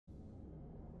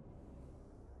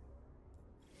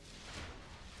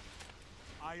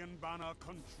Iron Banner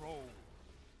control.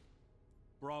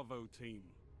 Bravo, team.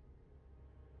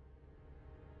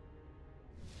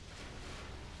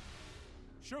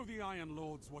 Show the Iron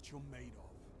Lords what you're made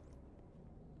of.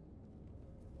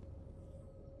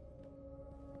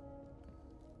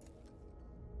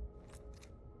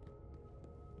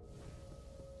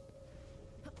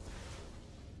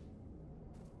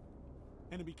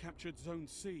 Enemy captured Zone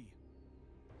C.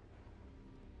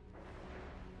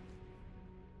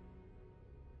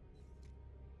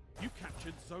 You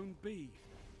captured Zone B.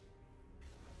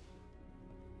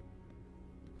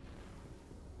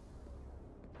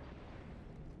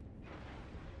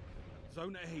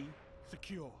 Zone A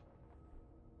secure.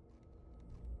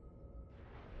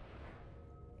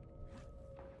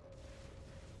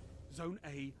 Zone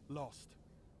A lost.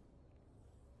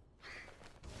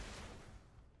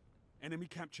 Enemy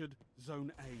captured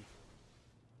Zone A.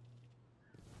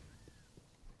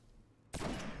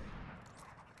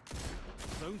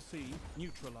 Zone C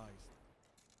neutralized.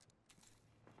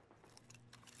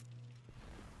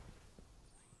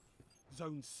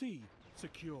 Zone C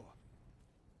secure.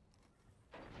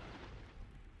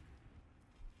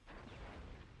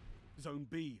 Zone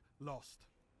B lost.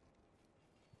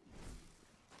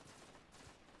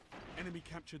 Enemy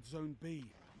captured Zone B.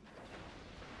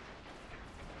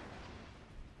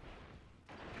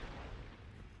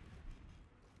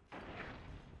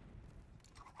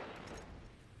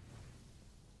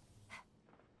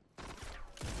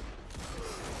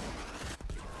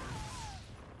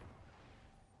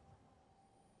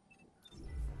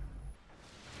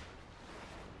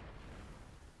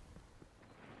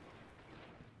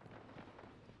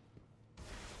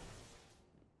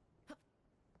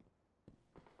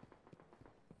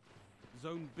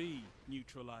 Zone B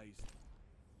neutralized.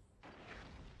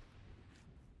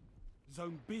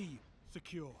 Zone B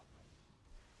secure.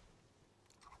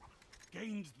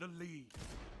 Gained the lead.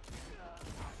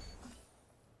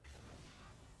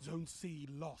 Zone C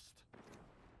lost.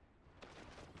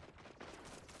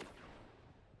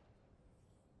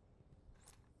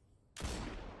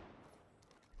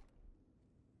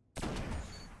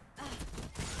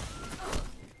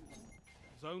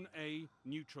 Zone A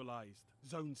neutralized.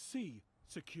 Zone C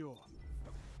secure.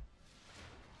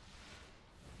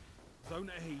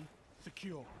 Zone A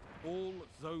secure. All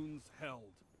zones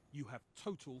held. You have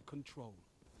total control.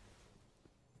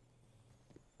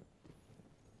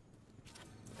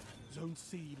 Zone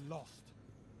C lost.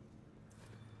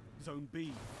 Zone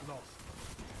B lost.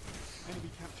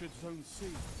 Enemy captured Zone C.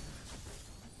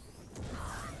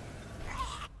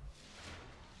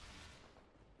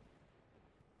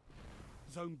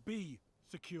 Zone B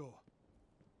secure.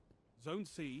 Zone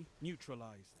C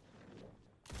neutralized.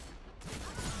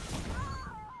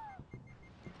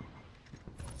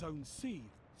 Zone C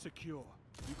secure.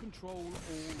 You control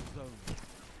all zones.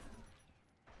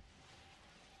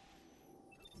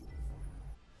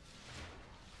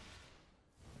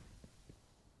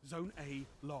 Zone A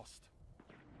lost.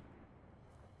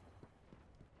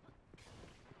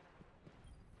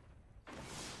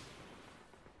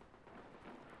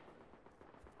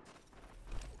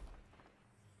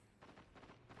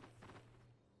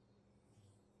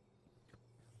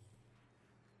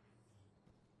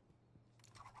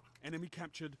 Enemy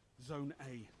captured Zone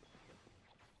A.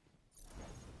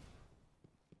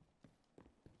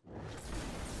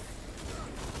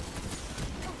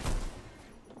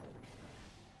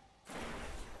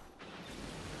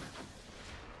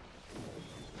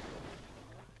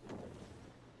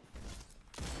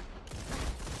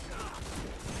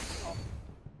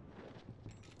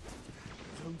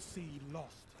 Zone C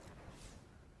lost.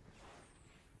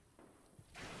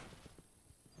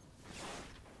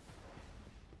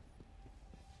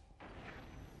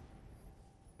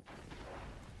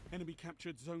 Enemy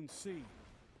captured Zone C.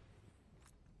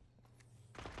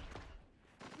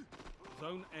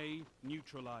 Zone A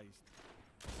neutralized.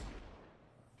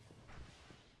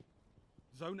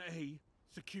 Zone A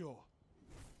secure.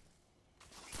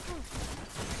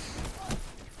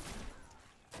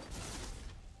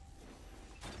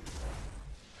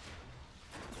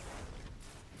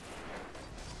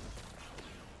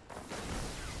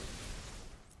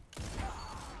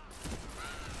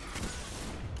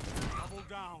 Double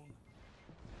down.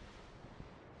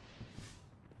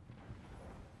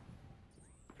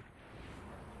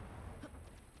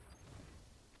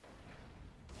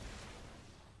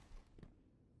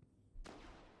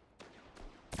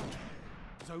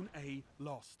 Zone A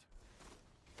lost.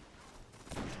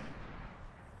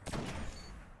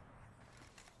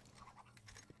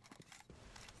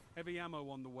 Heavy ammo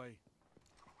on the way.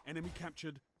 Enemy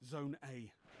captured Zone A.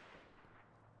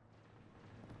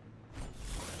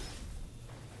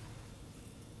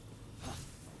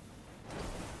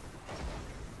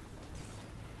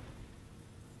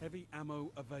 heavy ammo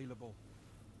available.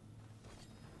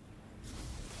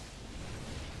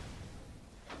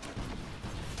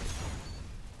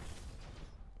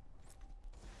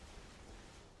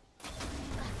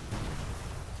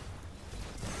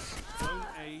 Zone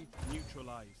A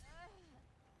neutralized.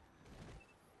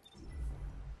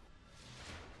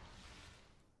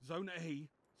 Zone A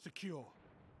secure.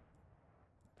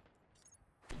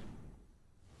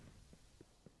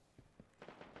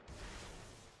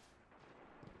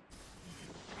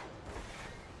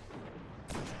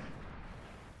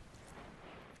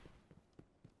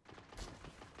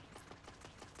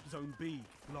 Zone B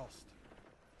lost.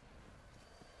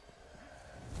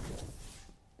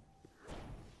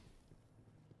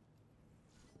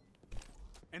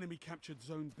 Enemy captured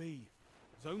Zone B.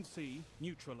 Zone C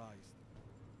neutralized.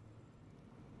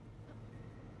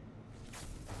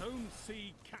 Zone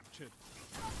C captured.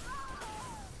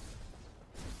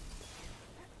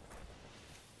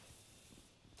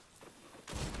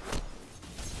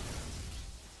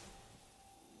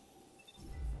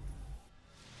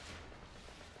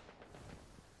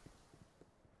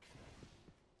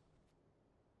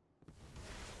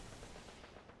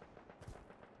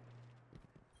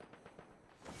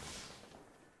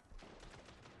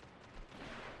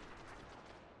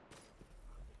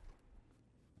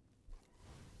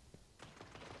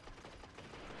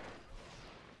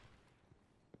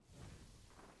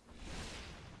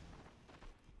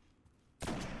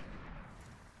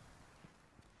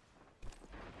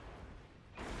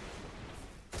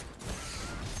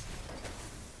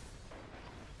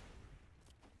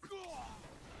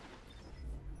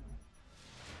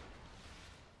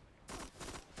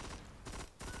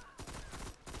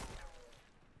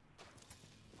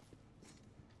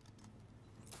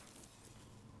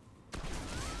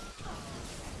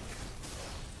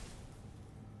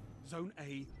 Zone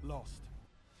A lost.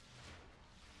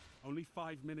 Only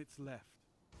 5 minutes left.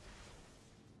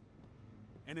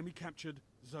 Enemy captured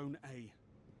Zone A.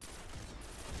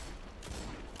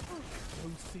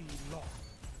 Zone C lost.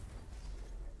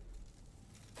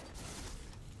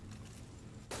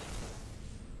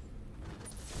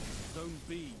 Zone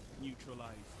B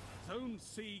neutralized. Zone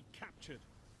C captured.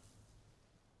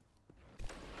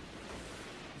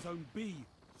 Zone B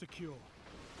secure.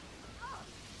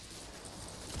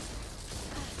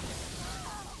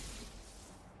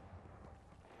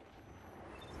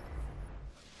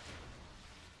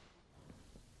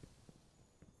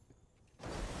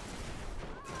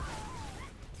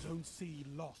 Zone C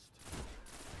lost.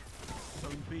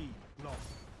 Zone B lost.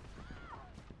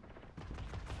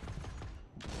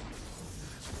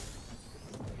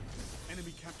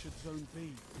 Enemy captured Zone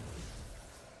B.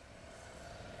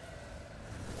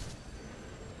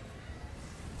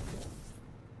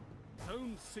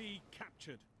 Zone C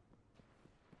captured.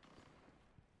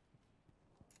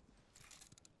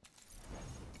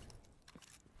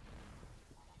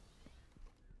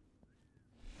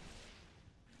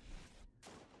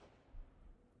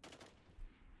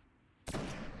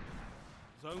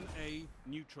 Zone A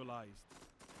neutralized.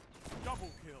 Double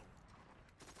kill.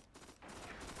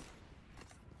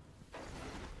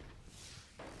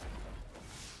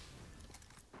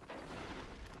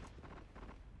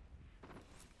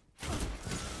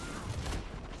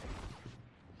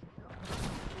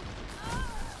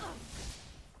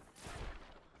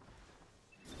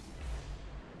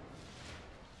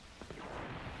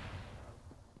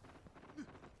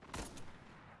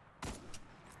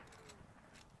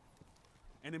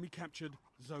 Enemy captured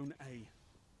Zone A.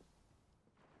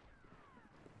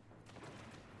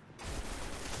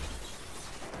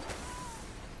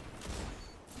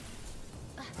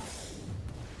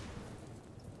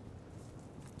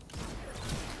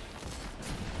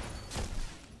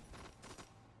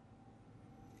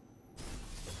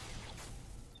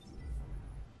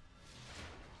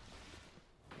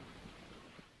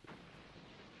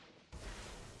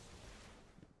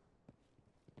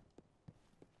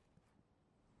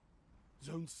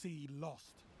 Zone C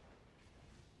lost.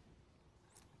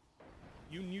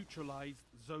 You neutralized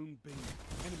Zone B.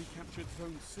 Enemy captured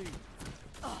Zone C.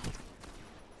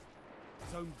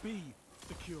 Zone B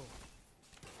secure.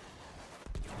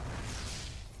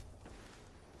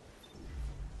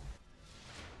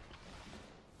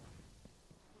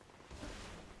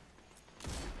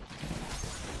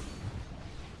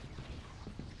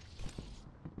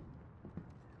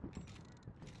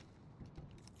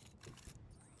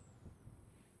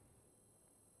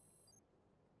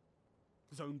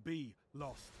 Zone B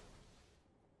lost.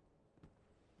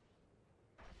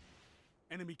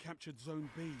 Enemy captured Zone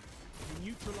B. You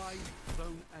neutralized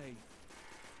Zone A.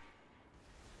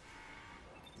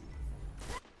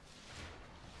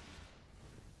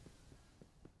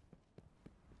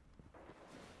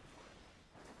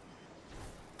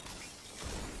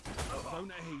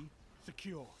 Zone A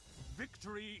secure.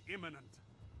 Victory imminent.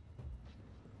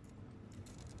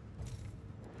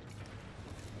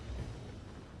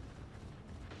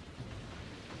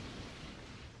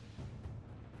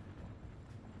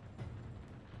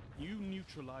 You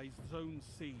neutralized Zone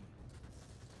C.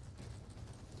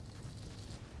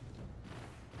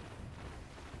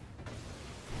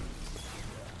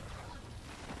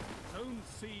 Zone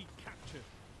C captured.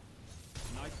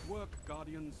 Nice work,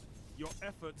 Guardians. Your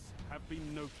efforts have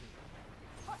been noted.